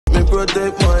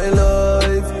protect my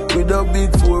life with a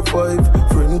big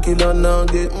 4-5. Friend killer now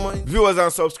get my... Viewers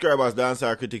and subscribers,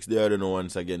 Dancehall Critics, they already know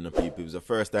once again, the people. If it's the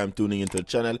first time tuning into the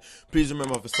channel, please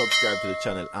remember to subscribe to the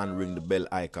channel and ring the bell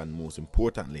icon most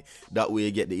importantly. That way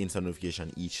you get the instant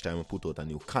notification each time I put out a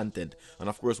new content. And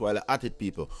of course, while you're at it,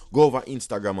 people, go over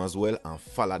Instagram as well and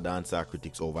follow Dancehall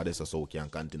Critics over there so we can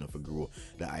continue to grow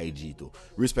the IG too.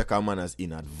 Respect our manners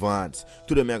in advance.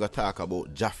 Today, I'm going to talk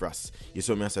about Jafrass. You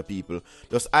see me as a people,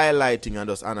 just highlighting and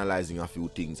just analyzing a few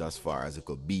things as far as it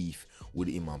could beef with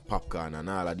him and Popcaan and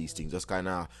all of these things. Just kind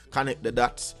of connect the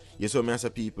dots. You see me as a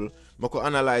people, I could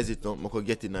analyze it now, I could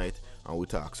get in it and we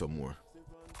talk some more.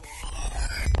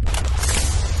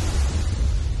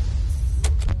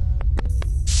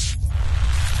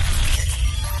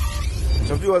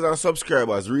 So viewers and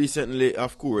subscribers, recently,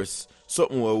 of course,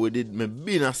 something where we did,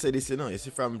 maybe I said this, you know, you see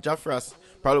from Jafrass,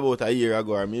 probably about a year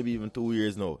ago or maybe even 2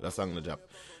 years now, that song the drop.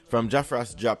 From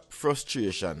Jafrass drop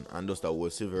Frustration and just the whole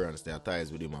severance their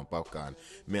ties with him and Popcaan.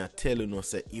 Me I tell you no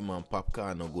say him and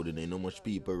Popcaan no good, you know much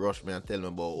people rush me and tell me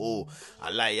about, oh,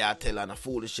 a lie you tell and a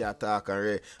foolish you talk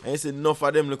and you see enough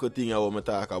of them little things I want me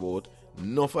talk about.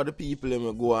 Enough of the people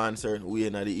them go on certain way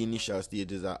in the initial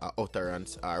stages of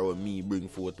utterance or what me bring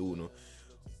forth to you.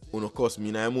 Uno cuss me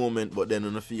in a moment, but then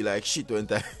uno feel like shit when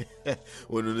time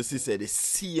when uno see say the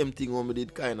same thing when we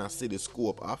did kind of see the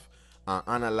scope of and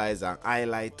analyze and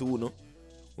highlight too, no?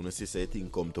 Uno see say thing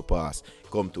come to pass,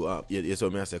 come to yes,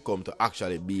 what I say, come to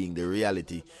actually being the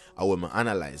reality of what I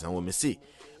analyze and what I see.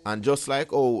 And just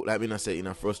like oh, like me say in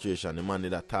a Frustration, the man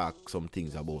did attack some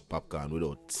things about Popcaan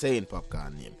without saying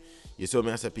Popcaan name. You see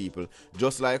me as a people,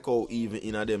 just like how even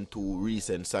in a them two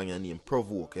recent songs named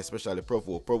Provoke, especially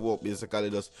Provoke. Provoke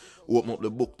basically just open up the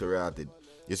book to write it.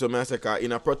 You see me as a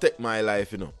in a Protect My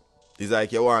Life, you know. It's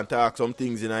like you want to talk some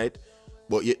things in it,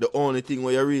 but yet the only thing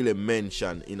where you really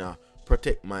mention in a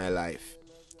Protect My Life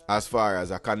as far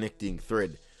as a connecting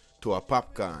thread to a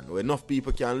Popcaan, where enough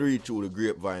people can read through the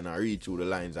grapevine or read through the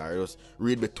lines or just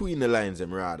read between the lines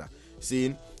them rather.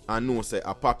 Seeing and know say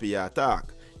a poppy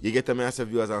attack. You get to me as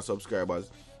viewers and subscribers.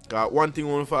 One thing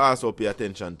I want to also pay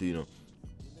attention to, you know,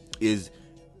 is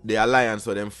the alliance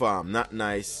for them farm. Not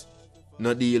nice.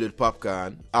 Not deal with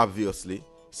Popcaan, obviously.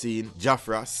 Seeing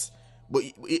Jafrass. But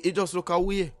it just look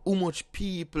away how much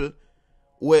people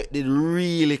were they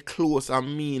really close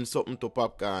and mean something to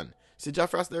Popcaan. See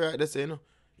Jafrass the right they say, you know,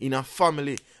 in a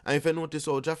family. And if you notice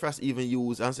how Jafrass even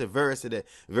use and say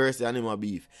verse animal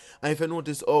beef. And if you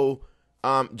notice how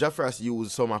Jafrass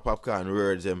used some of Popcaan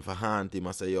words them for haunt him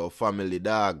and say, yo, family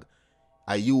dog,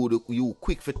 are you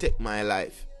quick for take my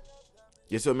life?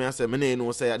 You see me I say, me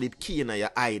know say I did Kane your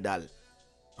idol.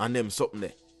 And them something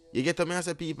there. You get to me I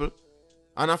say people?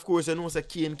 And of course you know say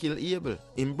Kane kill Abel,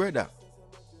 him brother.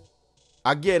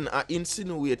 Again, I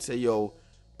insinuate say, yo,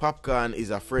 Popcaan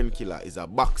is a friend killer, is a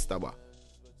backstabber.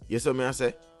 You see me I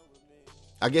say?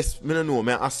 I guess, me don't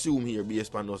know, I assume here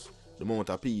based on us the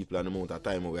amount of people and the amount of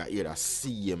time we are here to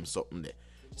see him something there.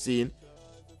 Seeing?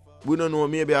 We don't know,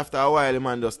 maybe after a while the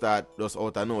man just start, just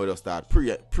out of nowhere, just start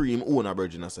pre him own a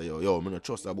virgin and say, yo, I don't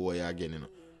trust a boy again, you know.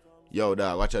 Yo,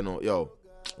 dog, watch you know, yo,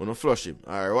 I don't flush him.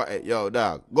 Alright, yo,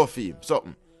 dog, go for him,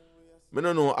 something. I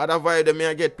don't know, other vibe them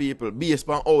may get people based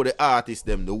on all the artists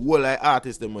them, the whole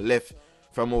artists them left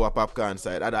from our Popcaan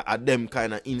side, at them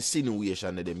kind of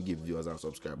insinuation that them give viewers and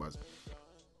subscribers.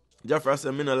 Jafrass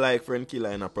said, me no like friend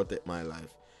killer and I Protect My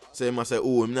Life. So he must say,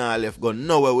 oh, I'm not left gone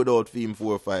nowhere without film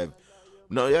 4-5.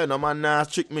 No, yeah, no man nah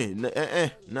trick me.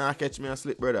 Nah catch me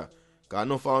asleep, brother. Cause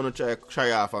no for no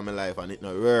try off of my life and it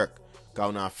no work.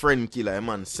 Cause I'm a friend killer. A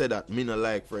man said that, me no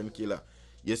like friend killer.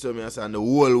 You see me I say, and the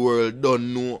whole world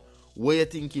don't know. What you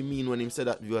think he mean when he said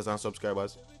that, viewers and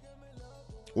subscribers?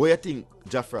 What you think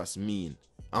Jafrass mean?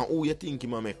 And who you think he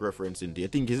might make reference into? You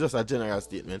think it's just a general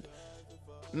statement?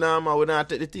 Nah, man, we don't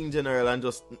take the thing general and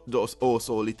just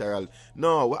also literal.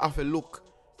 No, we have to look,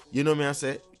 you know me I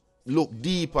say, look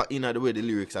deeper in the way the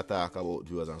lyrics are talk about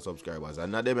viewers and subscribers.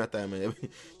 And at them time,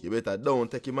 you better don't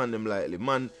take him on them lightly.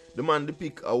 The man they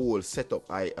pick a whole setup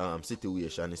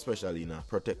situation, especially in a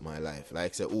Protect My Life.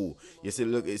 Like say, oh, you see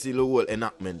the whole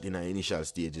enactment in the initial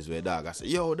stages where dog I say,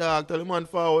 yo dog, tell the man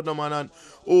forward no man and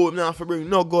oh I'm not for bring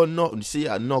no gun, nothing. See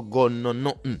no gun, no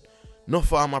nothing. No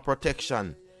farmer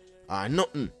protection.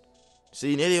 Nothing.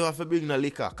 See, you have to bring no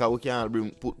liquor, because we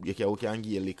can give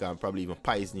you liquor and probably even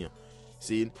poison you.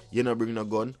 See, you not bring no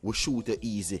gun, we shoot it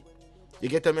easy. You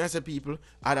get what I say, people?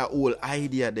 And that whole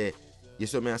idea there, you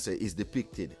see me I say, is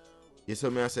depicted. You see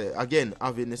me I say, again,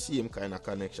 having the same kind of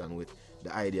connection with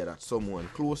the idea that someone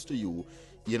close to you,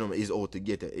 you know, is out to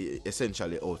get you,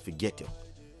 essentially out to get you,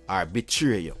 or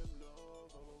betray you.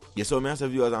 You saw me as a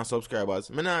viewers and subscribers.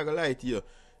 Me not gonna lie to you.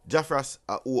 Jafrass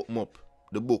open up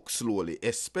the book slowly,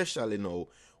 especially now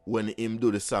when him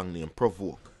do the song named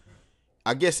Provoke.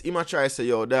 I guess him a try to say,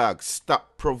 yo dog,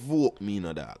 stop provoke me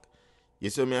no dog. You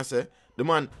see me I say? The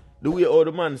way how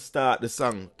the man start the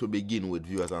song to begin with,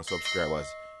 viewers and subscribers.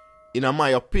 In my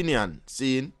opinion,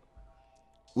 seeing,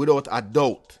 without a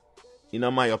doubt, in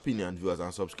my opinion, viewers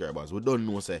and subscribers, we don't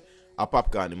know say a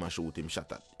Popcaan him a shoot him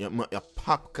shot at. A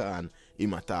Popcaan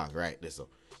him a talk right there. So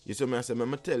you see me I say,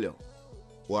 me tell you,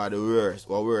 what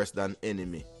worse than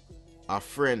enemy. A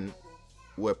friend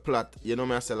we plot, you know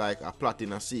me I say, like a plot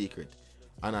in a secret.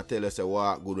 And I tell you say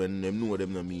what good when them know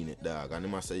them no mean it, dog. And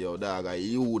them a say, yo dog, I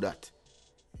you that.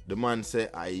 The man say,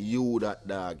 I you that,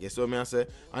 dog. You see me I say?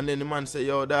 And then the man say,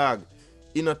 yo dog,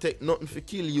 you no take nothing for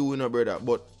kill you, brother.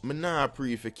 But me nah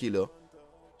pray for kill you.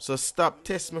 So stop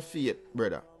test my faith,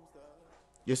 brother.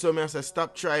 You see me I say,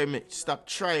 stop trying me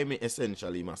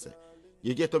essentially, I say.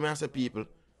 You get to me I say, people.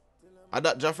 And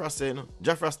that Jafrass say, no?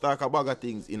 Jafrass talk a bag of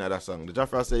things in that song. The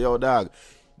Jafrass say, yo dog,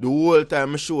 the whole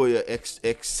time I show you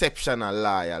exceptional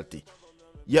loyalty.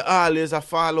 You always a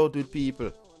fall out with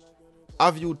people.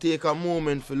 Have you take a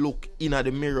moment to look in at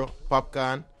the mirror,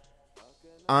 Popcaan,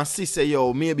 and see say,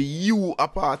 yo, maybe you are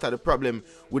part of the problem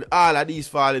with all of these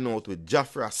falling out with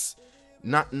Jafrass,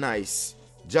 Not Nice,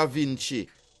 Javinci,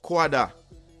 Quada,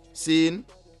 seeing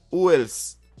who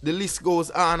else? The list goes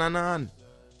on and on.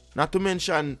 Not to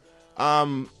mention,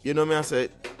 you know me I say,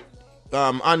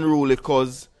 Unruly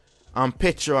Cuz, and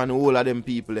Petro and all of them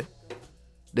people.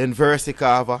 Then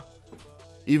Versicava.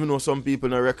 Even though some people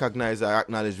don't recognize or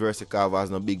acknowledge Versicava as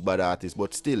no big bad artist,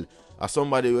 but still, as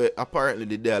somebody who apparently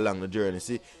did there along the journey.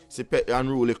 See Petro and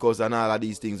Unruly Cuz and all of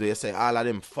these things where you say all of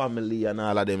them family and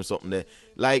all of them something there.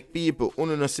 Like people,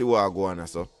 you don't see what go on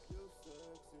so.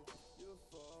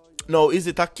 Now, is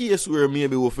it a case where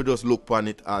maybe we should just look upon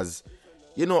it as,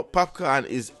 you know, Popcaan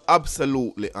is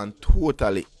absolutely and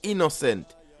totally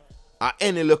innocent or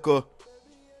any little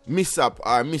mishap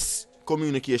or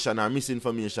miscommunication or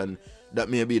misinformation that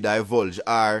may be divulged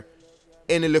or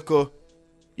any little,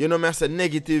 you know, I say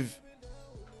negative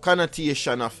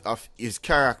connotation of his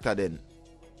character then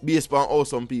based on how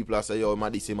some people say, yo,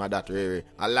 this him that really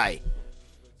a lie.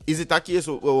 Is it a case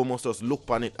where we must just look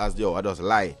upon it as, yo, I just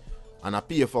lie and I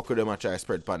pay fuck with them and try to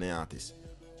spread upon the artist?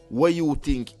 What you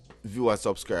think, viewers,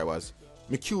 subscribers?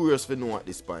 Me curious to know at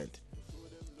this point.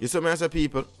 You see me as a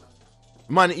people?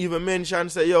 Man even mention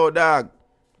say, yo dog,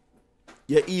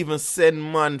 you even send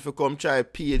man for come try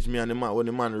page me and the man when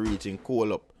the man reaching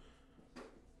call up.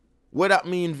 What that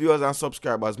mean, viewers and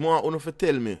subscribers? More want to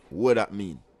tell me what that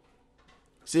mean.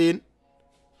 See?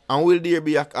 And will there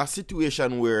be a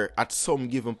situation where at some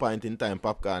given point in time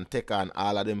Popcaan take on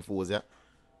all of them foes, yeah?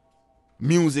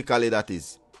 Musically that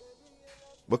is.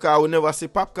 Because we never see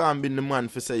Popcaan being the man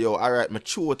for say, yo, alright, me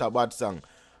shoot a bad song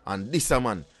and this a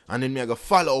man. And then me go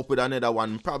follow up with another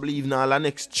one, probably even all the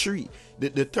next three.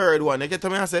 The third one, you get to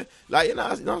me and say, like, you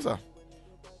know, sir.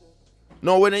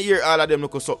 Now, when I hear all of them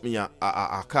look up me a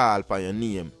call for your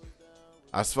name,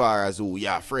 as far as who,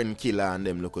 yeah, friend killer and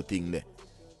them look thing there.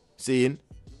 Seeing?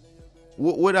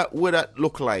 What that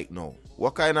look like now?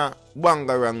 What kind of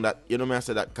bangarang that, you know me I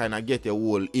say, that kind of get your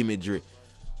whole imagery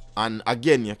and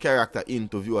again your character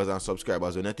into viewers and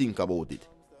subscribers when you think about it?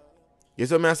 You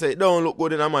see me I say, it don't look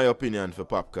good in my opinion for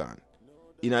Popcaan.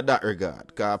 In that regard.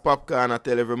 Because Popcaan I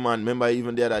tell every man, remember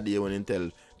even the other day when he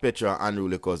tell Petro and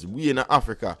Unruly Cuz we in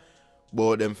Africa,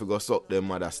 but them for go suck them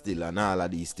mother still and all of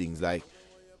these things. Like,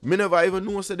 me never even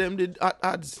know say them did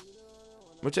ads.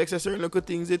 I check certain little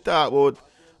things they talk about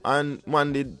and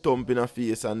man did thump in a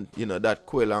face and you know that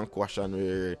quell and quash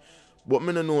and but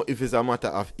me don't know if it's a matter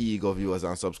of ego, viewers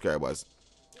and subscribers.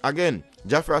 Again,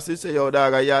 Jafrass say, yo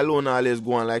dog, you alone always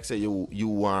go on like say you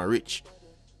want rich.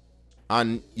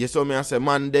 And you saw me and say,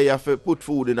 man, they have to put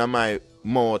food in my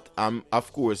mouth and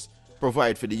of course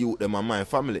provide for the youth them and my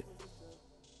family.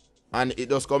 And it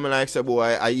does come like say,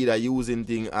 boy, I either using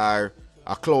thing or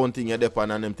a clown thing you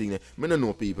depend on them thing. Me don't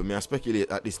know people, me I speculate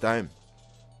at this time.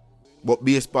 But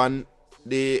based on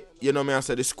the, you know me I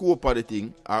say, the scope of the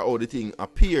thing or how the thing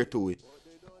appear to it,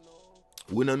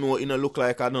 we don't know, it don't look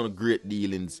like I done great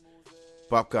dealings.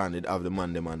 Popcaan did have the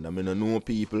man demand. I mean, I know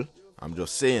people. I'm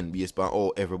just saying, based on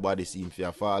how everybody seems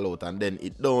to fall out. And then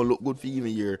it don't look good for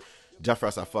even here.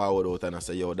 Jafrass a forward out and I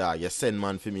say, yo, dog, you send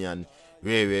man for me and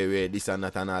this and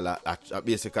that and all that.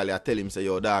 Basically, I tell him, say,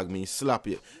 yo, dog, me slap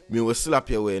you. Me will slap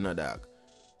you away, no, dog.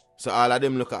 So all of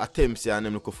them look at attempts and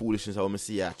them look at foolishness how me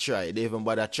see I try. They even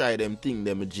bother try them thing,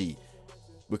 them G.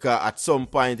 Because at some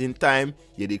point in time,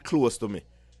 you did close to me.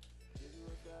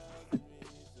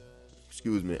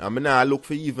 Excuse me. I mean, I look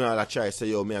for even all I try to say,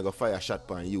 yo, me I go fire shot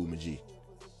pan you, my G.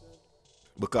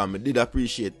 Because I did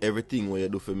appreciate everything what you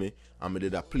do for me, and I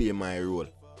did play my role.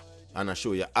 And I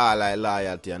show you all I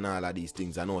loyalty and all of these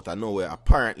things. And out of nowhere,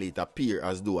 apparently it appear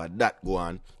as though that go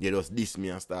on, you just diss me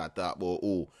and start talk about,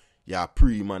 oh, you're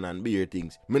pre-man and beer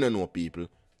things. Me don't know people.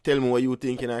 Tell me what you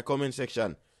think in the comment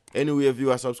section. Anyway,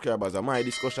 viewers, subscribers, my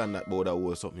discussion that about that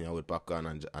was something with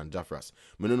Popcaan and Jafrass.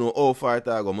 I don't know how far it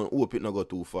go, I hope it not go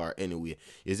too far anyway.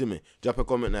 You see me? Drop a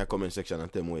comment in the comment section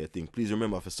and tell me what you think. Please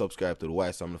remember to subscribe to the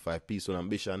Wise Family 5 Peace and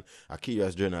Ambition,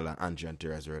 Akira's Journal, and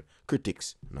Andre&Tiera World.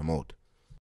 Critics, and I'm out.